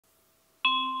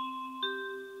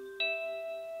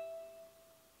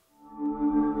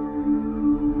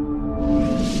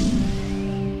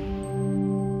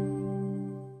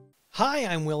Hi,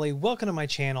 I'm Willie. Welcome to my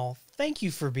channel. Thank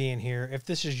you for being here. If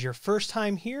this is your first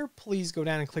time here, please go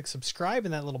down and click subscribe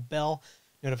and that little bell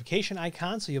notification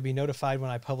icon so you'll be notified when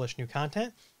I publish new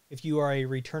content. If you are a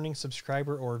returning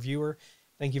subscriber or viewer,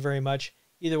 thank you very much.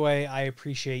 Either way, I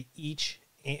appreciate each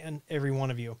and every one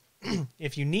of you.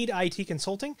 If you need IT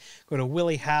consulting, go to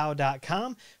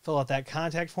williehow.com, fill out that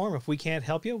contact form. If we can't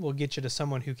help you, we'll get you to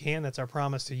someone who can. That's our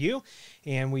promise to you.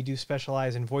 And we do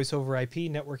specialize in voice over IP,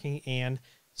 networking, and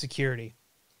security.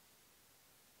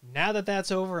 Now that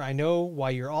that's over, I know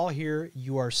why you're all here.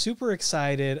 You are super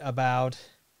excited about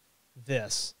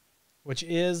this, which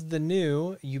is the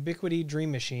new Ubiquiti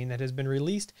Dream Machine that has been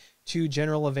released to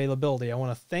general availability. I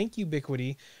want to thank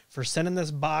Ubiquiti for sending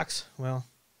this box. Well,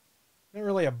 not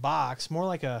really a box, more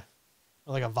like a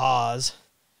vase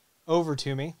over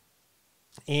to me.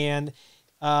 And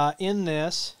in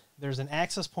this, there's an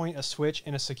access point, a switch,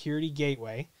 and a security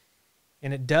gateway.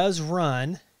 And it does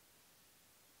run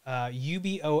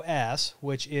UBOS,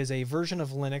 which is a version of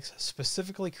Linux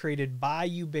specifically created by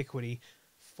Ubiquiti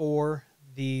for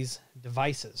these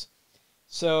devices.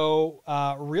 So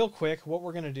real quick, what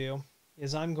we're going to do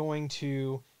is I'm going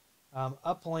to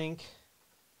uplink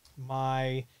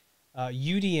my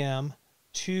UDM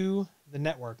to the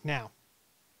network. Now,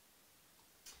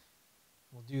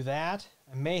 we'll do that.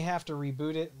 I may have to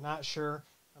reboot it, not sure.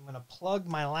 I'm going to plug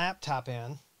my laptop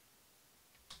in,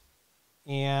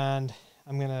 and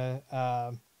I'm going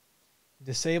to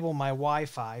disable my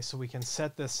Wi-Fi so we can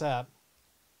set this up.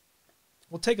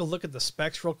 We'll take a look at the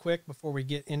specs real quick before we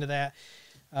get into that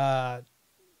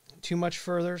too much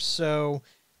further. So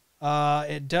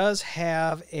it does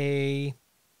have a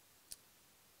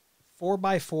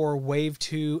 4x4 Wave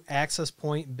 2 access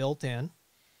point built in.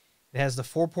 It has the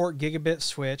 4-port gigabit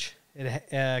switch.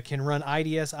 It can run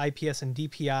IDS, IPS, and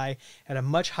DPI at a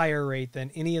much higher rate than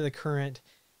any of the current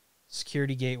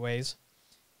security gateways.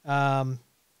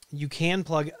 You can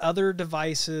plug other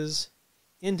devices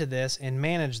into this and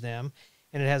manage them.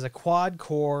 And it has a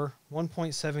quad-core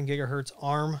 1.7 gigahertz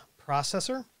ARM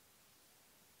processor.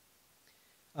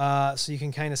 So you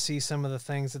can kind of see some of the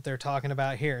things that they're talking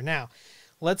about here. Now,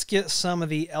 let's get some of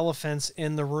the elephants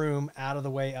in the room out of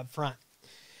the way up front.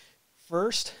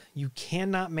 First, you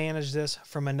cannot manage this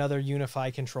from another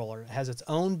UniFi controller. It has its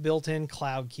own built-in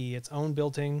cloud key, its own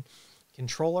built-in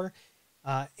controller,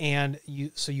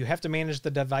 so you have to manage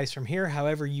the device from here.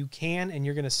 However, you can, and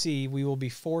you're going to see, we will be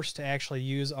forced to actually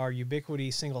use our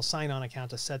Ubiquiti single sign-on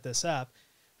account to set this up,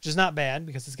 which is not bad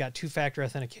because it's got two-factor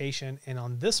authentication, and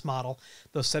on this model,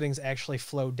 those settings actually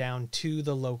flow down to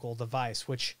the local device,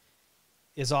 which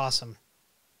is awesome.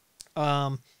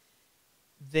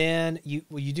 Then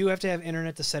you do have to have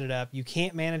internet to set it up. You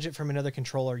can't manage it from another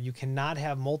controller. You cannot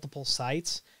have multiple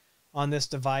sites on this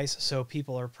device, so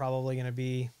people are probably going to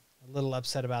be a little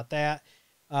upset about that.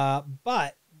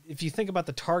 But if you think about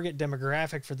the target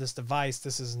demographic for this device,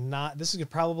 this is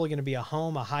probably going to be a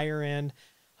home, a higher end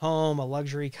home, a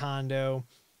luxury condo,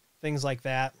 things like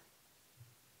that.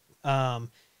 But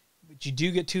you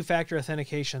do get two-factor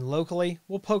authentication locally.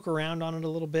 We'll poke around on it a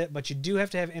little bit, but you do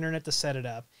have to have internet to set it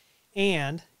up.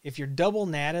 And if you're double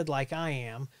natted like I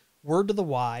am, word to the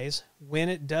wise, when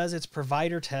it does its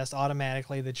provider test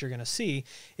automatically that you're going to see,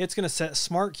 it's going to set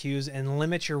smart queues and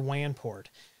limit your WAN port.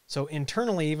 So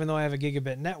internally, even though I have a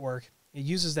gigabit network, it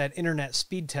uses that internet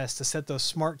speed test to set those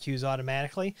smart queues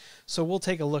automatically. So we'll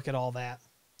take a look at all that.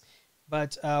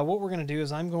 But what we're going to do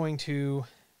is I'm going to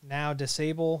now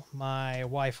disable my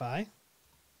Wi-Fi,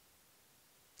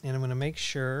 and I'm going to make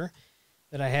sure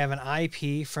that I have an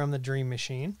IP from the Dream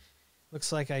Machine.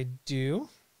 Looks like I do.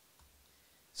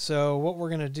 So what we're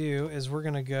going to do is we're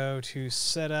going to go to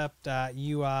setup.ui.com,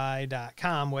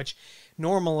 which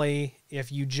normally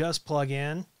if you just plug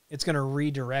in, it's going to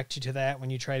redirect you to that when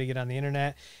you try to get on the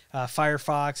internet.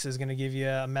 Firefox is going to give you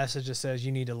a message that says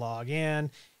you need to log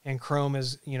in, and Chrome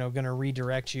is going to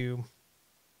redirect you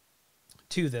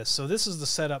to this. So this is the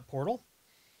setup portal,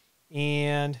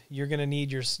 and you're going to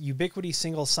need your Ubiquiti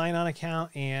single sign-on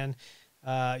account, and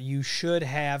you should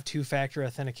have two-factor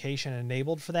authentication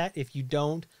enabled for that. If you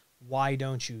don't, why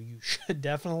don't you? You should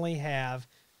definitely have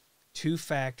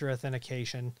two-factor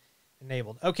authentication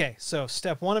enabled. Okay, so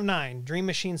step 1 of 9, Dream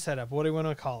Machine setup. What do we want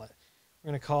to call it?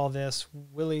 We're going to call this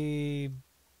Willie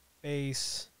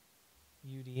Base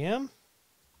UDM.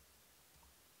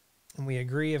 And we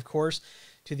agree, of course,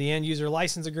 to the end user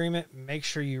license agreement. Make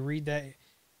sure you read that.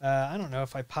 I don't know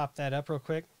if I pop that up real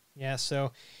quick. Yeah,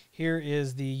 so here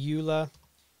is the EULA.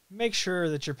 Make sure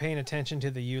that you're paying attention to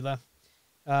the EULA.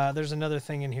 There's another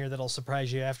thing in here that'll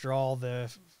surprise you after all the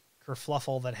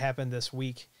kerfluffle that happened this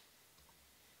week.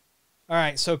 All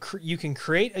right, so you can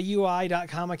create a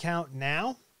UI.com account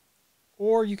now,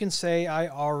 or you can say I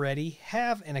already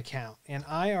have an account, and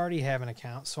I already have an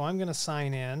account. So I'm going to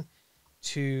sign in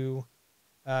to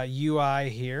UI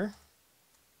here.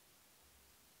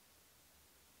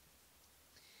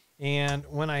 And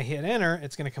when I hit enter,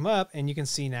 it's going to come up, and you can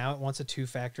see now it wants a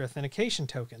two-factor authentication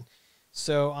token.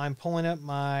 So I'm pulling up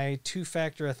my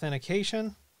two-factor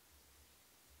authentication,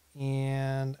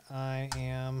 and I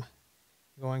am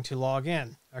going to log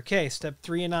in. Okay, step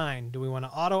 3 and 9. Do we want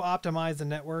to auto-optimize the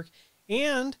network?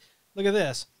 And look at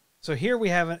this. So here we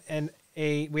have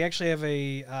we actually have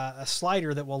a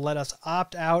slider that will let us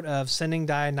opt out of sending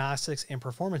diagnostics and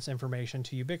performance information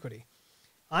to Ubiquiti.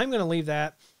 I'm going to leave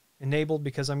that enabled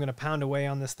because I'm going to pound away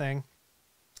on this thing.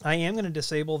 I am going to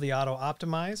disable the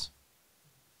auto-optimize.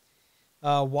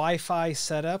 Wi-Fi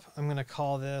setup. I'm going to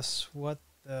call this what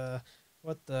the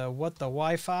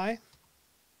Wi-Fi.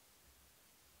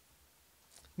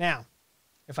 Now,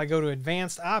 if I go to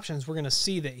advanced options, we're going to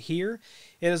see that here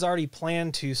it has already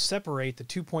planned to separate the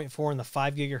 2.4 and the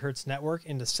 5 gigahertz network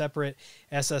into separate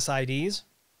SSIDs.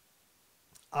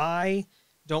 I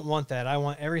don't want that. I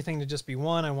want everything to just be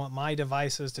one. I want my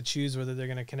devices to choose whether they're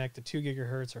going to connect to 2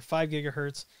 gigahertz or 5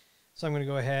 gigahertz. So I'm going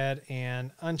to go ahead and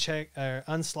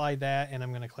unslide that, and I'm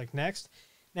going to click next.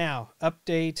 Now,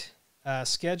 update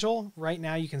schedule. Right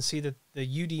now you can see that the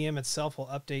UDM itself will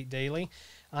update daily.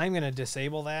 I'm going to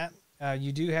disable that.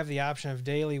 You do have the option of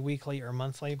daily, weekly, or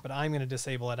monthly, but I'm going to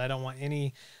disable it. I don't want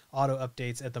any auto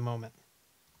updates at the moment.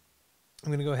 I'm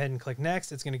going to go ahead and click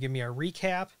next. It's going to give me a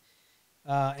recap,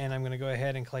 and I'm going to go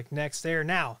ahead and click next there.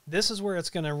 Now, this is where it's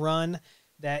going to run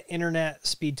that internet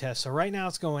speed test. So right now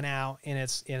it's going out, and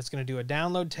it's going to do a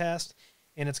download test,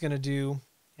 and it's going to do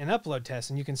an upload test.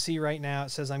 And you can see right now it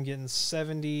says I'm getting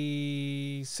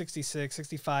 70, 66,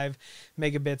 65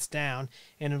 megabits down,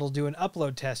 and it'll do an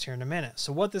upload test here in a minute.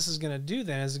 So what this is going to do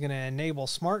then is going to enable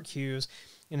smart queues,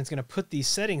 and it's going to put these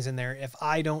settings in there if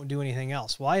I don't do anything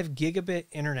else. Well, I have gigabit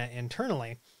internet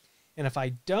internally, and if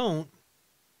I don't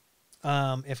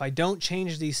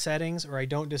change these settings, or I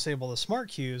don't disable the smart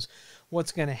queues,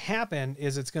 what's going to happen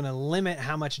is it's going to limit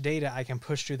how much data I can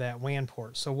push through that WAN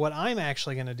port. So what I'm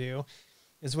actually going to do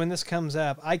is when this comes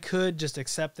up, I could just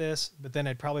accept this, but then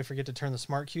I'd probably forget to turn the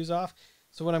smart queues off.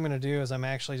 So what I'm going to do is I'm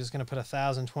actually just going to put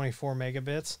 1024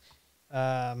 megabits.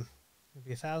 It'd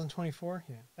be 1024?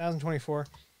 Yeah, 1024,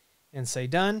 and say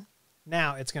done.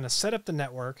 Now it's going to set up the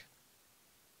network,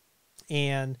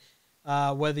 and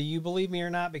whether you believe me or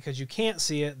not, because you can't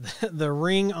see it, the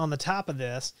ring on the top of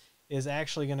this is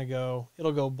actually going to go,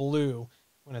 it'll go blue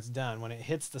when it's done. When it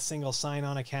hits the single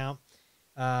sign-on account,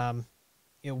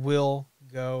 it'll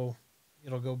go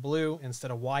blue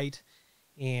instead of white,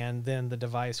 and then the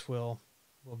device will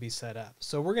be set up.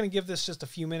 So we're going to give this just a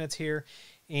few minutes here,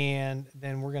 and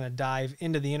then we're going to dive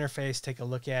into the interface, take a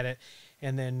look at it,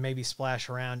 and then maybe splash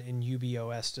around in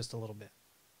UBOS just a little bit.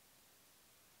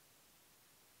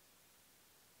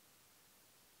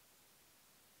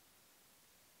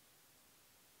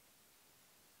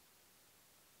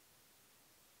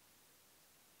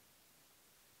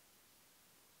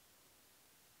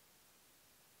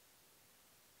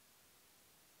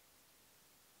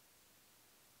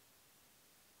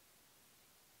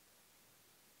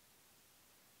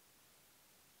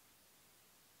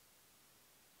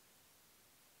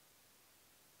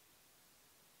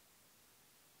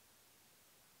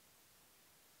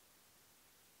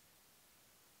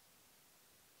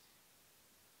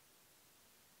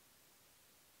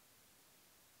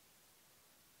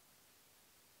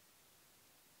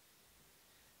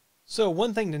 So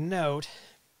one thing to note,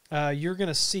 you're going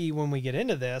to see when we get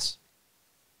into this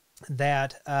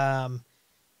that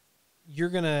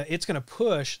it's going to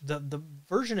push the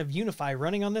version of UniFi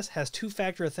running on this has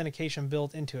two-factor authentication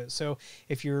built into it. So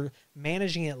if you're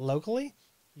managing it locally,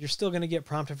 you're still going to get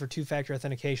prompted for two-factor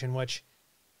authentication, which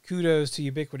kudos to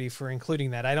Ubiquiti for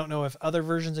including that. I don't know if other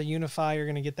versions of UniFi are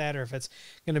going to get that, or if it's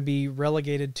going to be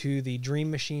relegated to the Dream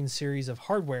Machine series of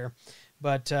hardware,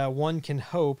 but one can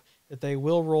hope that they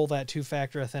will roll that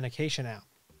two-factor authentication out.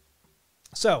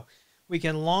 So we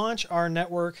can launch our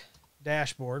network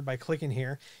dashboard by clicking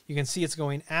here. You can see it's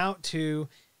going out to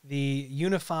the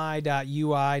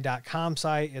unifi.ui.com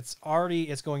site.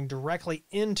 It's going directly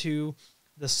into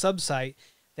the subsite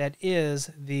that is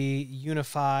the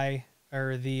UniFi,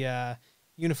 or the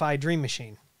UniFi Dream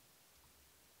Machine.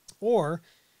 Or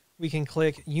we can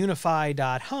click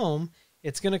unifi.home.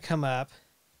 It's going to come up,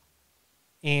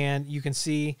 and you can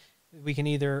see we can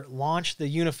either launch the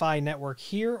UniFi network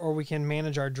here, or we can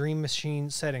manage our Dream Machine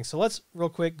settings. So let's real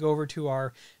quick go over to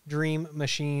our Dream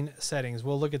Machine settings.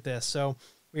 We'll look at this. So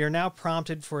We are now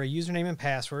prompted for a username and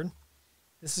password.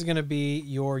 This is going to be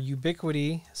your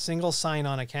Ubiquiti single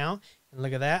sign-on account. And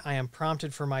look at that. I am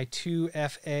prompted for my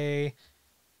 2FA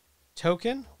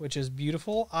token, which is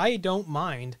beautiful. I don't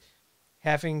mind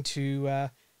having to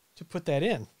put that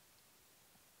in.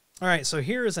 All right, so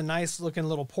here is a nice looking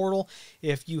little portal.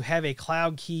 If you have a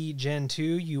Cloud Key Gen 2,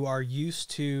 you are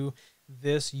used to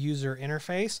this user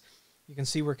interface. You can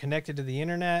see we're connected to the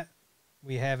internet.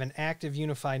 We have an active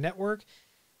UniFi network.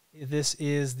 This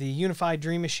is the UniFi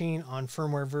Dream Machine on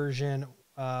firmware version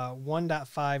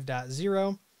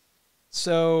 1.5.0.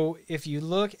 So if you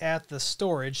look at the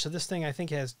storage, so this thing I think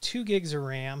has 2 gigs of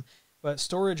RAM, but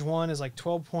storage 1 is like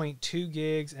 12.2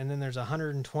 gigs, and then there's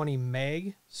 120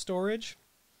 meg storage.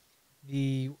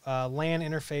 The LAN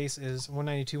interface is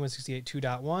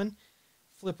 192.168.2.1.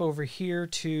 Flip over here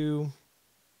to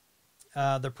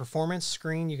the performance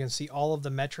screen. You can see all of the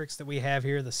metrics that we have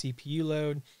here, the CPU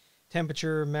load,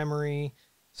 temperature, memory,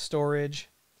 storage.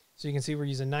 So you can see we're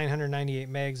using 998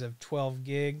 megs of 12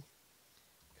 gig.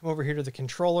 Come over here to the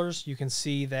controllers. You can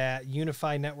see that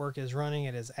UniFi network is running.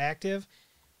 It is active.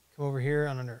 Come over here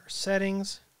under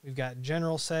settings. We've got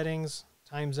general settings,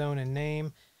 time zone and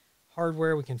name.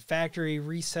 Hardware, we can factory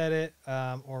reset it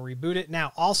or reboot it.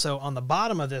 Now, also on the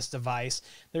bottom of this device,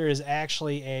 there is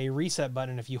actually a reset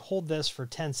button. If you hold this for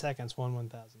 10 seconds,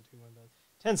 1000,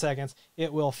 10 seconds,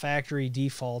 it will factory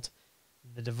default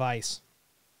the device.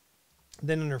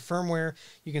 Then under firmware,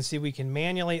 you can see we can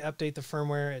manually update the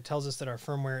firmware. It tells us that our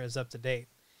firmware is up to date.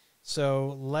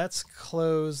 So let's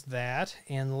close that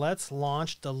and let's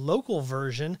launch the local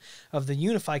version of the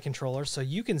UniFi controller. So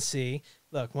you can see,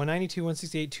 look,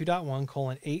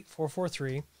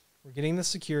 192.168.2.1:8443. We're getting the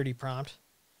security prompt.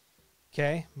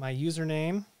 Okay, my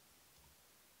username,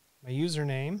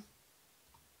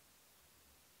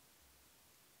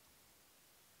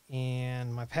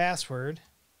 and my password.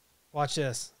 Watch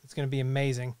this. It's going to be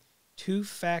amazing.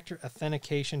 2-factor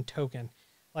authentication token.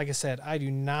 Like I said, I do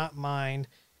not mind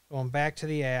going back to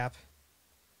the app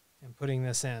and putting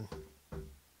this in.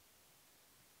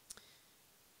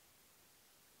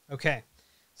 Okay,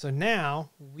 so now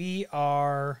we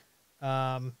are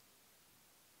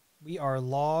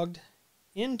logged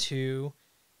into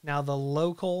now the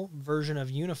local version of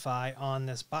UniFi on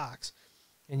this box.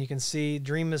 And you can see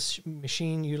Dream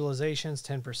Machine utilizations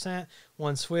 10%,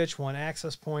 1 switch, 1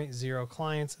 access point, 0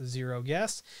 clients, 0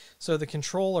 guests. So the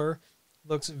controller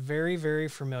looks very, very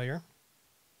familiar.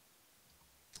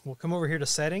 We'll come over here to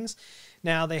settings.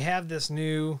 Now they have this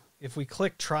new, if we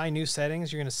click try new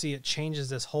settings, you're going to see it changes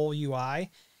this whole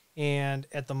UI. And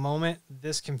at the moment,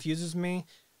 this confuses me.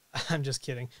 I'm just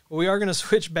kidding. But we are going to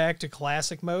switch back to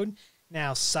classic mode.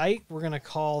 Now site, we're going to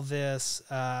call this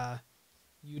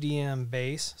UDM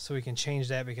base, so we can change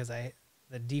that because the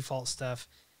default stuff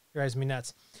drives me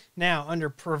nuts. Now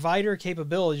under provider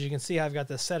capabilities, you can see I've got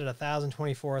this set at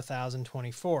 1024,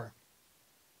 1024.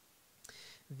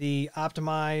 The auto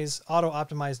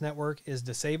optimize network is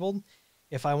disabled.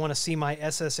 If I want to see my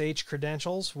SSH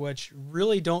credentials, which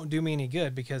really don't do me any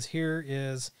good because here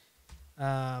is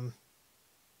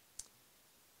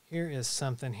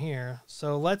something here.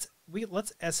 So let's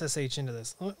SSH into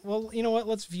this. Well, you know what?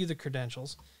 Let's view the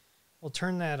credentials. We'll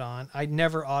turn that on. I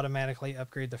never automatically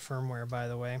upgrade the firmware, by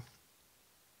the way.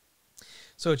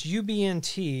 So it's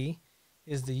UBNT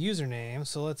is the username.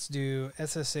 So let's do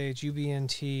SSH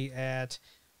UBNT at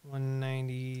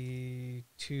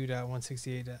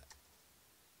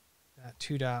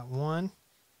 192.168.2.1.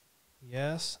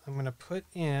 Yes, I'm going to put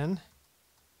in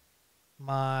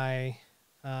my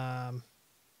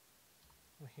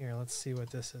here, let's see what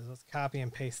this is. Let's copy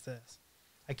and paste this.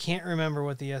 I can't remember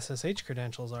what the SSH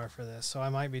credentials are for this, so I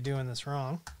might be doing this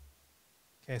wrong.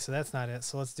 Okay, so that's not it.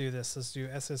 So let's do this. Let's do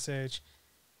SSH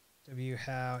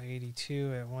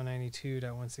whow82 at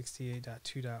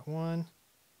 192.168.2.1.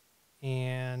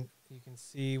 And you can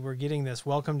see we're getting this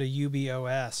welcome to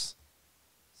UBOS.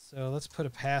 So let's put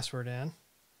a password in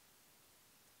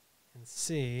and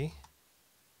see.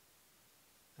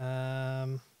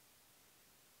 Let's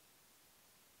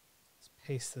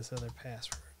paste this other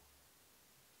password.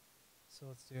 So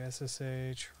let's do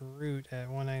SSH root at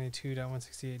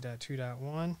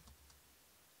 192.168.2.1.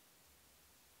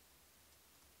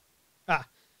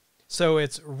 So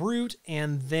it's root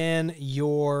and then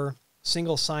your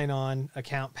single sign-on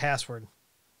account password.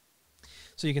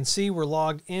 So you can see we're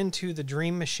logged into the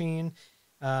Dream Machine,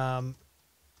 and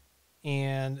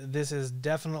this is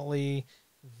definitely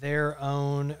their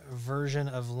own version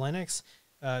of Linux,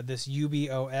 this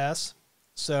UBOS.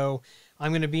 So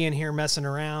I'm going to be in here messing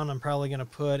around. I'm probably going to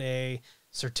put a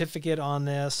certificate on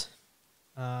this.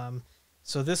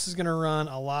 So this is going to run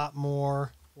a lot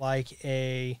more like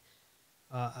a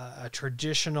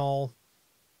traditional,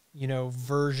 you know,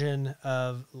 version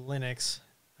of Linux,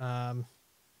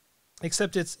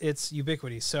 except it's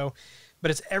Ubiquiti. So,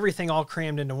 but it's everything all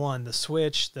crammed into one: the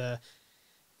switch, the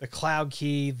cloud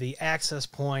key, the access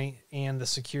point, and the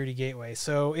security gateway.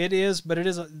 So it is, but it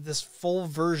is this full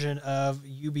version of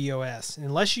UBOS.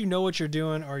 Unless you know what you're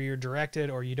doing, or you're directed,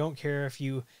 or you don't care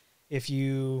if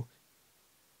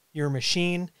your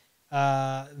machine,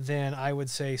 then I would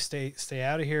say stay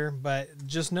out of here. But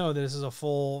just know that this is a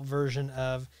full version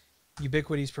of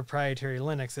Ubiquiti's proprietary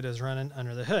Linux that is running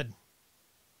under the hood.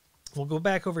 We'll go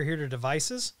back over here to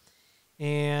devices,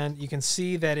 and you can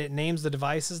see that it names the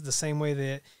devices the same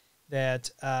way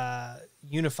that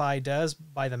UniFi does,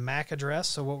 by the MAC address.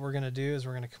 So what we're going to do is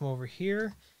we're going to come over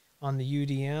here on the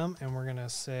UDM, and we're going to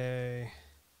say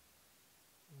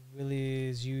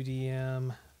Willie's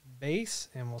UDM base,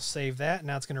 and we'll save that.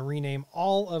 Now it's going to rename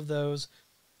all of those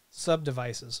sub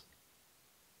devices.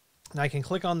 Now I can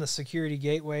click on the security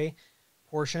gateway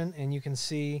portion, and you can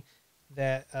see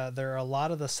that there are a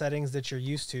lot of the settings that you're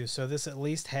used to. So this at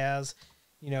least has,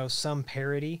 you know, some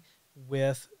parity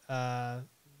with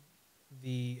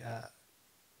the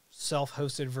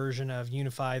self-hosted version of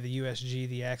UniFi, the USG,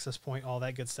 the access point, all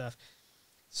that good stuff.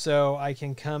 So I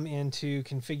can come into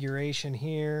configuration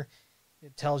here.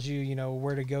 It tells you, you know,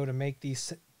 where to go to make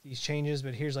these changes,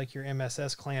 but here's like your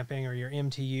MSS clamping or your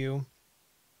MTU.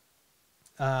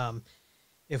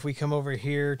 If we come over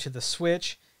here to the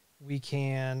switch, we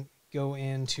can go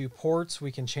into ports.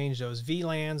 We can change those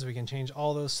VLANs. We can change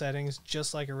all those settings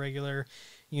just like a regular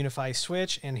UniFi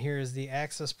switch. And here is the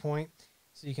access point.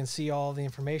 So you can see all the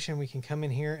information. We can come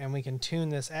in here and we can tune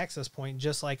this access point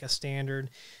just like a standard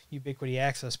Ubiquiti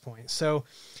access point. So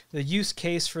the use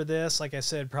case for this, like I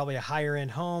said, probably a higher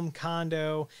end home,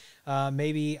 condo.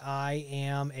 Maybe I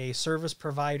am a service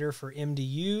provider for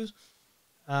MDUs.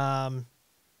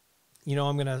 You know,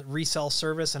 I'm going to resell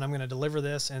service and I'm going to deliver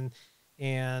this and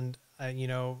you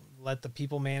know, let the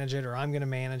people manage it, or I'm going to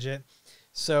manage it.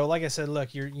 So like I said,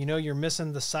 look, you're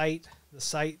missing the site. The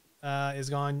site is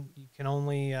gone. You can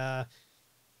only,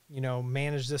 you know,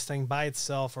 manage this thing by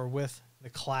itself or with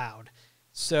the cloud.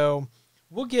 So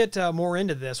we'll get more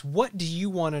into this. What do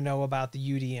you want to know about the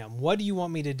UDM? What do you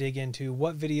want me to dig into?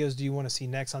 What videos do you want to see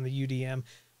next on the UDM?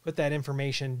 Put that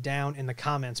information down in the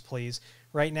comments, please.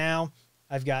 Right now,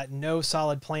 I've got no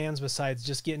solid plans besides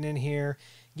just getting in here,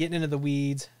 getting into the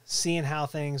weeds, seeing how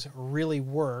things really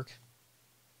work.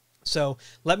 So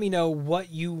let me know what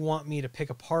you want me to pick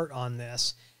apart on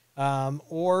this.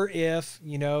 Or if,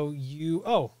 you know,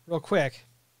 oh, real quick,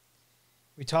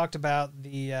 we talked about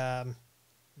the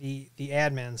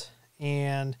admins.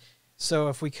 And so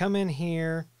if we come in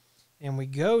here and we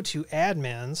go to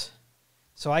admins,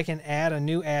 so I can add a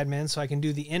new admin, so I can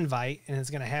do the invite, and it's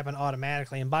going to happen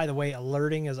automatically. And by the way,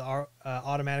 alerting is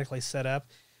automatically set up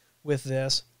with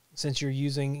this, since you're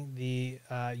using the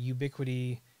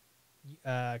Ubiquiti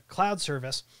cloud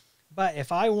service. But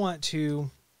if I want to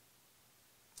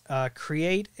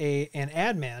create an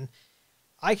admin,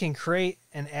 I can create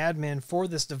an admin for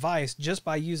this device just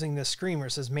by using this screen where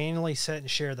it says manually set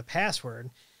and share the password.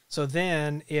 So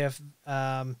then if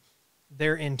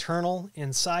they're internal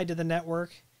inside to the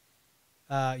network,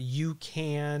 you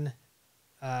can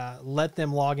let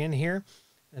them log in here.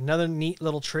 Another neat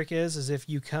little trick is if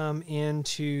you come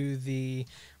into the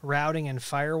routing and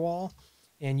firewall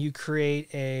and you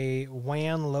create a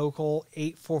WAN local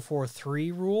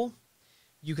 8443 rule,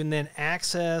 you can then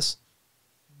access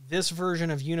this version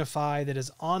of UniFi that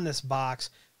is on this box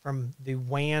from the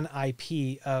WAN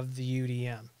IP of the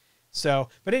UDM. So,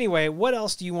 but anyway, what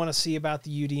else do you want to see about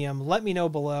the UDM? Let me know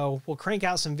below. We'll crank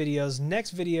out some videos.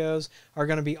 Next videos are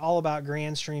going to be all about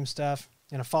GrandStream stuff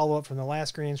and a follow-up from the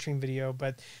last GrandStream video,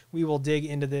 but we will dig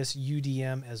into this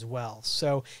UDM as well.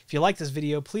 So if you like this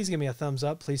video, please give me a thumbs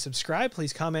up. Please subscribe.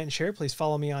 Please comment and share. Please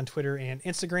follow me on Twitter and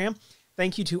Instagram.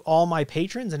 Thank you to all my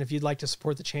patrons, and if you'd like to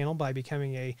support the channel by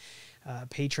becoming a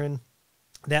patron,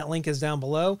 that link is down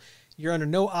below. You're under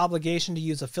no obligation to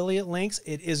use affiliate links.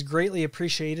 It is greatly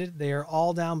appreciated. They are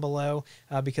all down below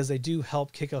because they do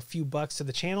help kick a few bucks to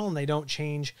the channel, and they don't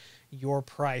change your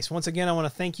price. Once again, I want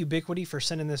to thank Ubiquiti for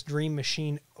sending this Dream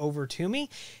Machine over to me.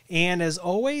 And as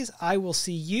always, I will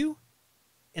see you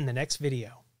in the next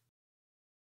video.